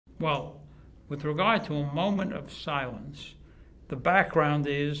Well, with regard to a moment of silence, the background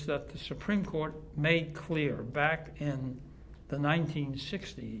is that the Supreme Court made clear back in the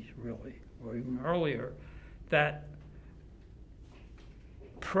 1960s, really, or even earlier, that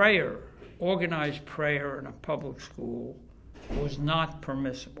prayer, organized prayer in a public school, was not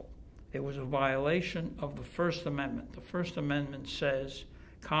permissible. It was a violation of the First Amendment. The First Amendment says,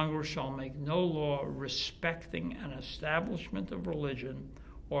 Congress shall make no law respecting an establishment of religion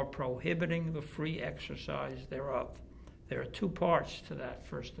or prohibiting the free exercise thereof. There are two parts to that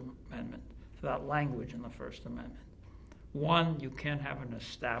First Amendment, to that language in the First Amendment. One, you can't have an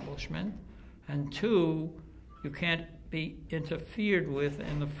establishment, and two, you can't be interfered with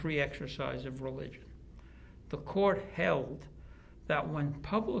in the free exercise of religion. The court held that when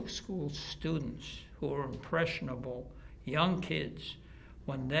public school students who are impressionable, young kids,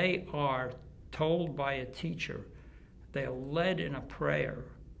 when they are told by a teacher, they're led in a prayer,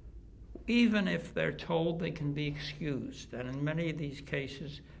 even if they're told they can be excused. And in many of these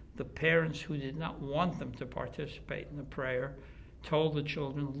cases, the parents who did not want them to participate in the prayer told the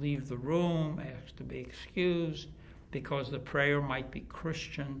children, leave the room, asked to be excused, because the prayer might be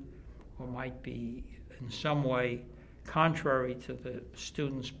Christian or might be in some way contrary to the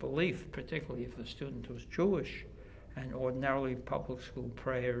student's belief, particularly if the student was Jewish. And ordinarily public school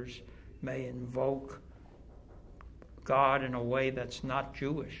prayers may invoke God in a way that's not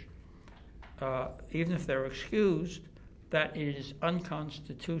Jewish. Even if they're excused, that it is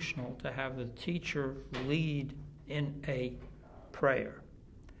unconstitutional to have the teacher lead in a prayer.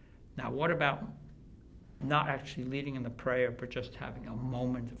 Now, what about not actually leading in the prayer, but just having a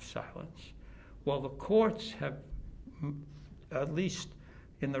moment of silence? Well, the courts have, at least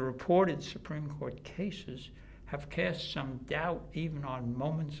in the reported Supreme Court cases, have cast some doubt even on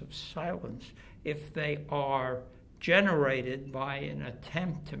moments of silence if they are generated by an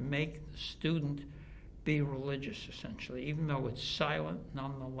attempt to make the student be religious, essentially. Even though it's silent,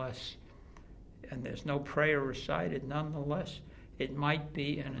 nonetheless, and there's no prayer recited, nonetheless, it might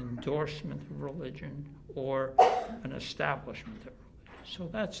be an endorsement of religion or an establishment of religion. So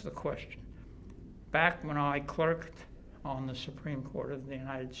that's the question. Back when I clerked on the Supreme Court of the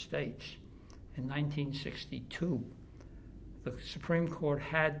United States in 1962, the Supreme Court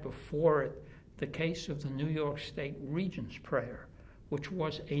had before it the case of the New York State Regent's Prayer, which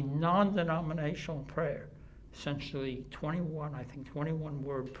was a non-denominational prayer, essentially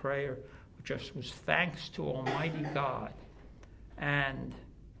 21-word prayer, which just was thanks to Almighty God. And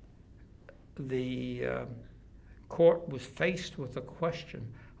the court was faced with the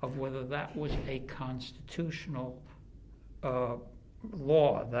question of whether that was a constitutional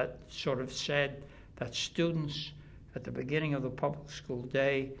law that sort of said that students at the beginning of the public school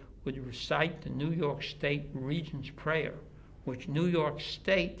day would recite the New York State Regent's Prayer, which New York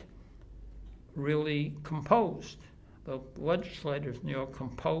State really composed. The legislators in New York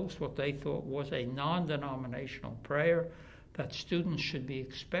composed what they thought was a non-denominational prayer that students should be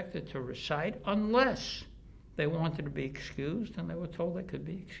expected to recite unless they wanted to be excused, and they were told they could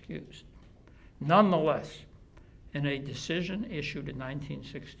be excused. Nonetheless, in a decision issued in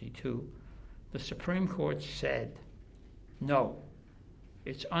 1962, the Supreme Court said, no,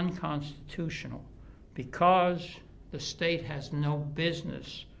 it's unconstitutional because the state has no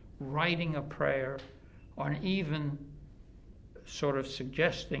business writing a prayer or even sort of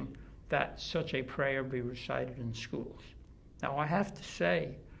suggesting that such a prayer be recited in schools. Now, I have to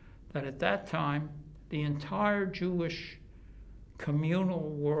say that at that time, the entire Jewish communal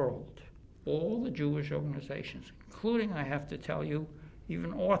world, all the Jewish organizations, including, I have to tell you,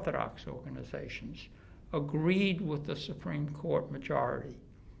 even Orthodox organizations, agreed with the Supreme Court majority.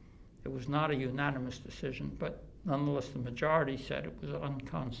 It was not a unanimous decision, but nonetheless the majority said it was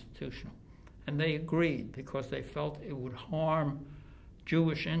unconstitutional. And they agreed because they felt it would harm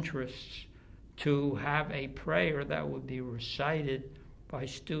Jewish interests to have a prayer that would be recited by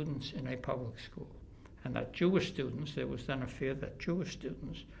students in a public school. And that Jewish students, there was then a fear that Jewish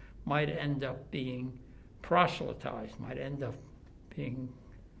students might end up being proselytized, might end up being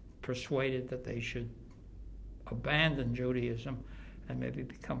persuaded that they should abandon Judaism and maybe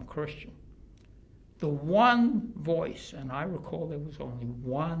become Christian. The one voice, and I recall there was only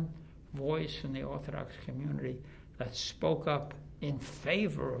one voice in the Orthodox community that spoke up in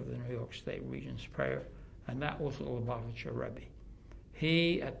favor of the New York State Regent's Prayer, and that was the Lubavitcher Rebbe.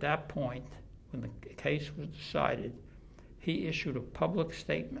 He, at that point, when the case was decided, he issued a public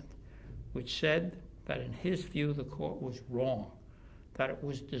statement which said that in his view the court was wrong, that it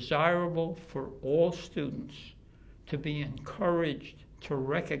was desirable for all students to be encouraged to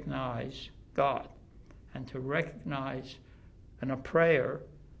recognize God and to recognize in a prayer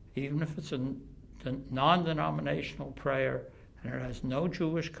even if it's a non-denominational prayer and it has no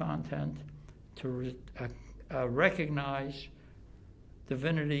Jewish content, to recognize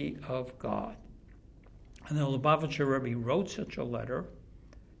divinity of God. And the Lubavitcher Rebbe wrote such a letter,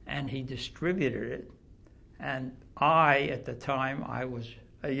 and he distributed it. And I, at the time, I was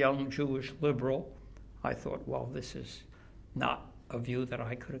a young Jewish liberal. I thought, well, this is not a view that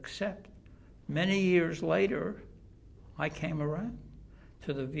I could accept. Many years later, I came around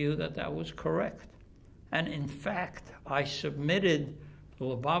to the view that that was correct. And in fact, I submitted the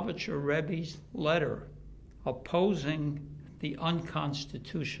Lubavitcher Rebbe's letter opposing the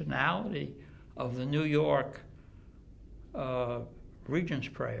unconstitutionality of the New York Regent's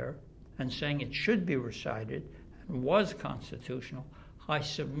Prayer and saying it should be recited and was constitutional. I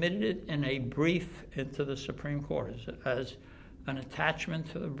submitted it in a brief into the Supreme Court as an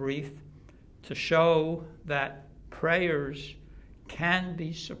attachment to the brief to show that prayers can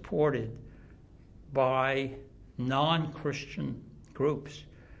be supported by non-Christian groups.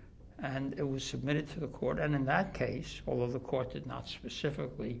 And it was submitted to the court. And in that case, although the court did not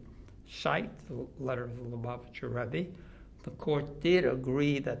specifically cite the letter of the Lubavitcher Rebbe, the court did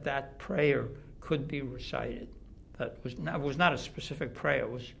agree that that prayer could be recited. That was not a specific prayer.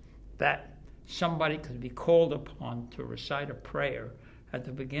 It was that somebody could be called upon to recite a prayer at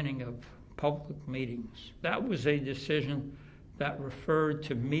the beginning of public meetings. That was a decision that referred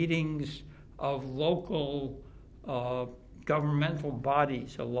to meetings of local governmental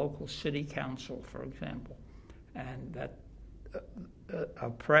bodies, a local city council, for example, and that a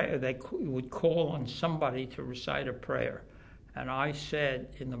prayer, they would call on somebody to recite a prayer. And I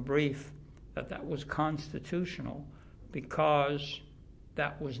said in the brief that that was constitutional because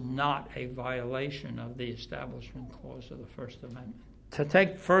that was not a violation of the Establishment Clause of the First Amendment. To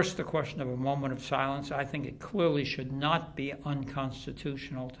take first the question of a moment of silence, I think it clearly should not be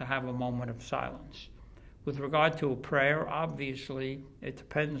unconstitutional to have a moment of silence. With regard to a prayer, obviously, it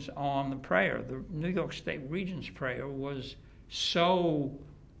depends on the prayer. The New York State Regent's Prayer was so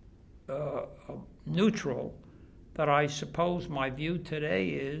neutral that I suppose my view today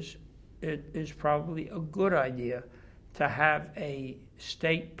is it is probably a good idea to have a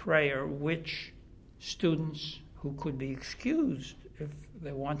state prayer which students who could be excused if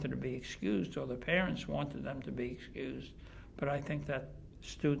they wanted to be excused or the parents wanted them to be excused. But I think that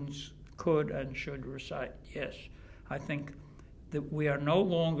students could and should recite. Yes, I think that we are no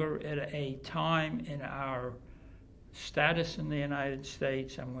longer at a time in our status in the United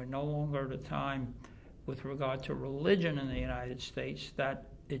States, and we're no longer at a time with regard to religion in the United States that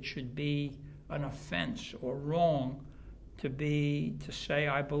it should be an offense or wrong to say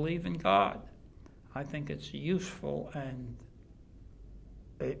I believe in God. I think it's useful, and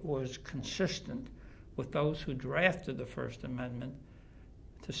it was consistent with those who drafted the First Amendment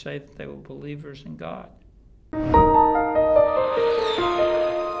to say that they were believers in God.